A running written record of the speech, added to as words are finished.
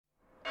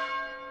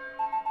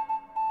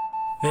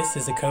This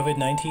is a COVID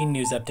 19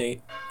 news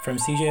update from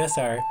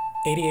CJSR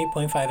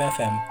 88.5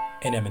 FM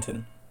in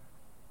Edmonton.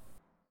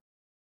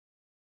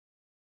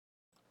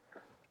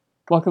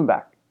 Welcome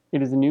back.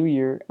 It is a new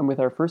year, and with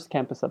our first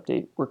campus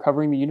update, we're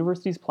covering the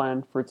university's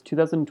plan for its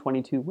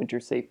 2022 Winter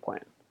Safe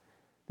Plan.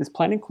 This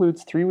plan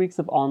includes 3 weeks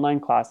of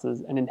online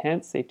classes and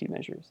enhanced safety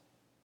measures.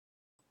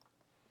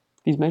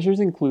 These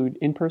measures include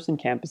in-person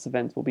campus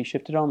events will be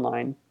shifted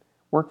online,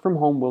 work from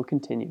home will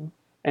continue,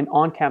 and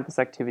on-campus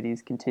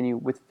activities continue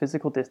with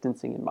physical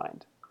distancing in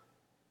mind.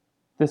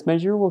 This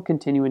measure will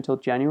continue until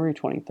January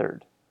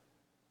 23rd.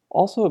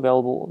 Also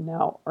available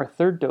now are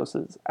third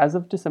doses. As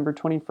of December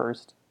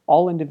 21st,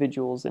 all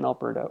individuals in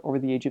Alberta over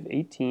the age of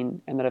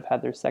 18 and that have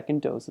had their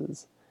second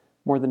doses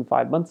more than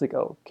 5 months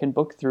ago can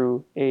book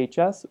through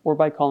AHS or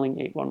by calling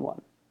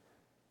 811.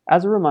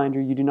 As a reminder,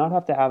 you do not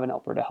have to have an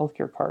Alberta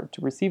healthcare card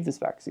to receive this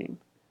vaccine.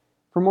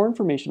 For more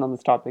information on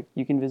this topic,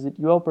 you can visit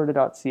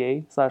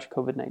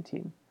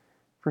ualberta.ca/COVID-19.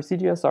 For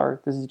CJSR,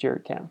 this is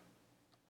Jared Cam.